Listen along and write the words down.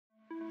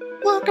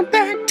Welcome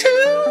back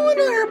to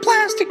another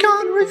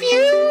Plasticon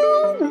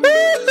review!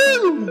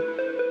 Woohoo!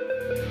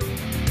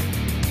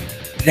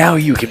 Now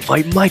you can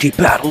fight mighty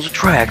battles of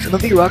Triax and the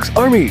Triax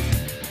armies!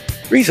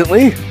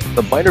 Recently,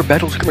 the minor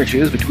battle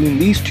skirmishes between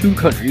these two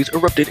countries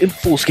erupted in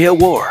full-scale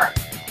war.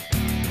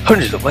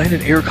 Hundreds of land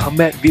and air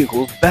combat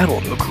vehicles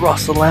battled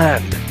across the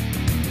land.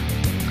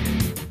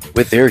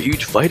 With their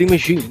huge fighting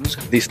machines,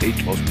 they staged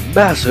the most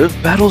massive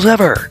battles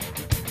ever.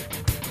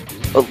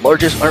 The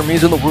largest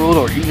armies in the world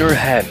are in your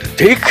hand.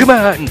 Take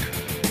command!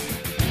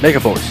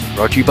 Megaforce,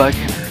 brought to you by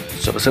Gamer.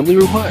 Sub-assembly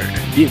required.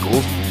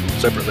 Vehicles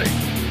sold separately.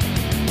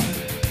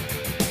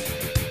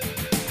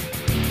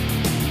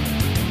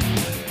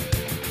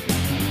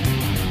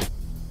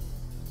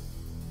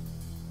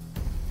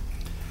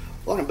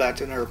 Welcome back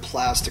to another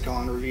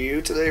Plasticon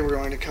review. Today we're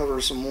going to cover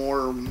some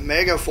more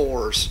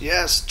Megaforce.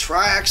 Yes,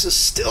 Triax is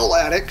still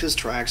at it because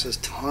Triax has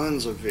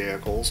tons of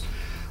vehicles.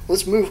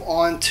 Let's move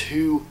on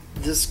to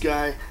this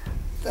guy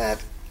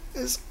that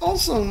is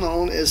also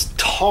known as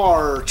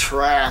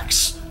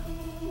tar-trax,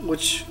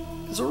 which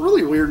is a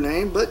really weird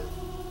name, but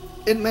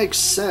it makes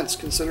sense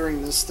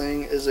considering this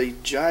thing is a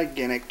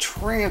gigantic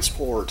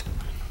transport.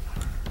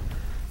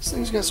 This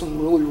thing's got some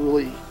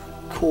really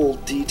cool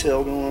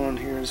detail going on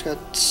here. It's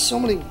got so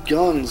many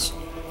guns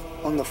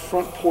on the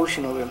front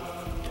portion of him.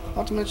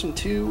 Not to mention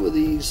two of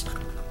these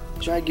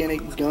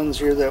gigantic guns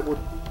here that would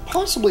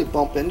possibly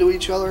bump into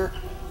each other,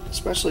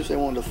 especially if they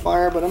wanted to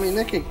fire, but I mean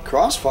they can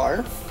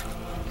crossfire.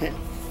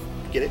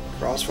 Get it?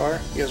 Crossfire?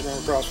 You guys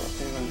remember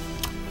crossfire? Anyway.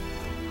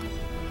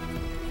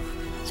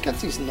 It's got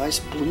these nice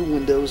blue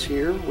windows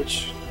here,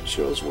 which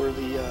shows where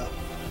the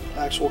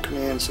actual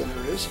command center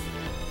is.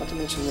 Not to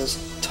mention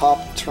this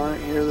top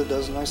turret here that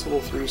does a nice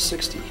little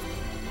 360.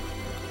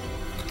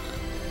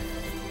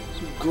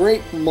 Some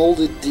great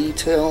molded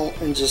detail,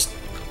 and just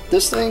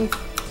this thing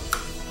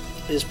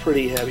is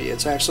pretty heavy.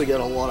 It's actually got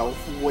a lot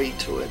of weight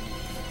to it.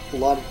 A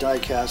lot of die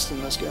cast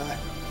in this guy.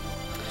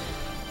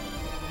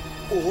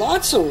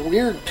 Lots of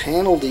weird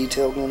panel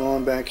detail going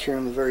on back here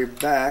in the very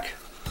back.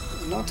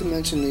 Not to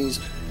mention these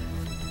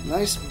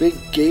nice big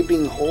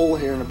gaping hole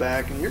here in the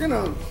back, and you're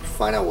gonna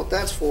find out what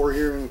that's for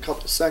here in a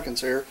couple of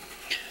seconds here.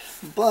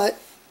 But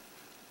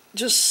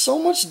just so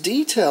much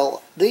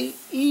detail. They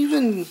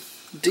even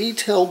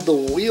detailed the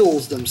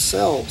wheels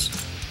themselves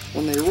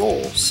when they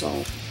roll.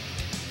 So,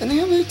 and they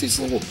have these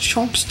little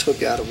chunks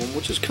took out of them,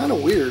 which is kind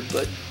of weird,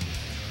 but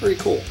very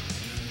cool.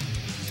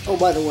 Oh,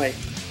 by the way,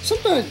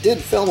 something I did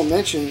fail to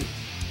mention.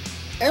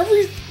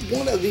 Every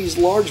one of these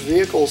large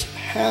vehicles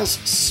has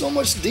so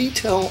much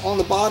detail on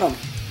the bottom.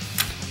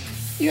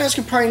 You guys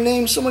can probably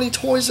name so many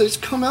toys that's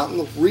come out in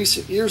the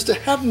recent years that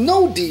have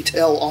no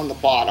detail on the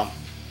bottom.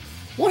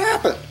 What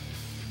happened?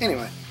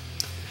 Anyway,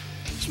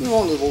 let's move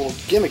on to the little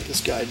gimmick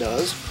this guy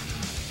does.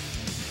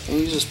 And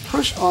you just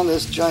push on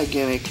this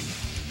gigantic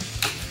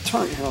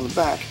turret here on the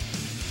back,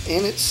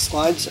 and it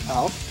slides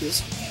out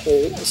this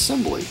whole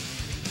assembly.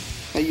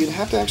 Now you'd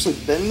have to actually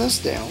bend this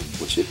down,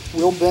 which it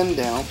will bend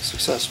down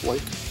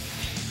successfully.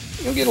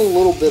 You'll get a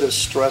little bit of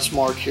stress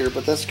mark here,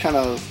 but that's kind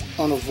of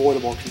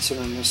unavoidable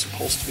considering this is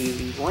supposed to be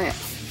the ramp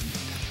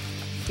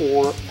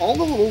for all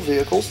the little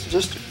vehicles to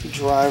just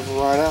drive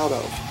right out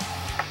of.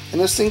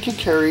 And this thing can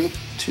carry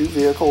two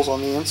vehicles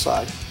on the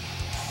inside.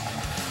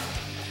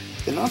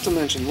 And not to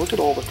mention, look at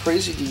all the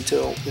crazy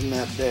detail in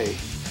that bay.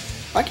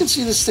 I can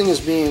see this thing as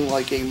being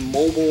like a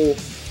mobile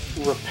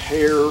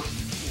repair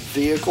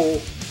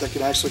vehicle that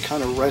can actually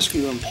kind of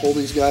rescue and pull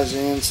these guys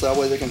in, so that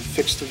way they can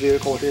fix the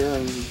vehicle here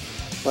and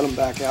let them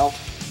back out.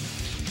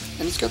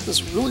 And it's got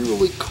this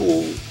really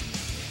cool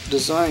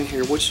design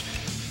here, which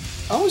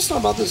I always thought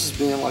about this as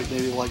being like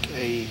maybe like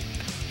a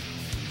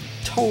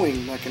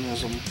towing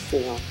mechanism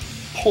for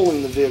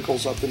pulling the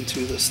vehicles up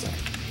into this thing.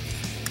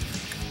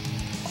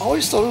 I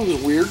always thought it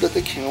was weird that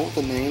they came up with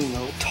the name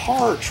though,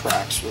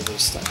 tar-trax for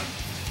this thing.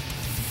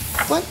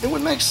 But it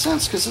would make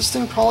sense because this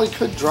thing probably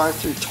could drive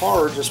through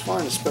tar just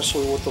fine,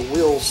 especially with the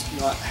wheels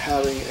not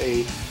having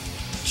a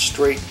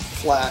straight,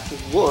 flat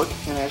look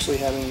and actually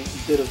having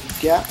a bit of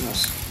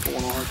gapness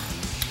going on.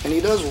 And he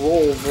does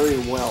roll very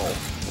well.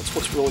 That's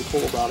what's really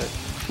cool about it.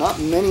 Not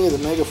many of the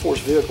Megaforce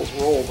vehicles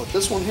roll, but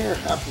this one here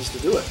happens to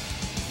do it.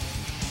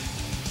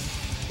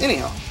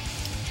 Anyhow,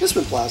 it's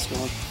been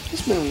Plasticon.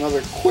 It's been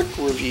another quick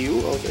review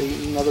of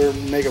another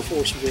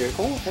Megaforce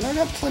vehicle, and I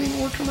got plenty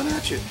more coming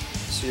at you.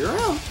 See you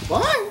around.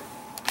 Bye!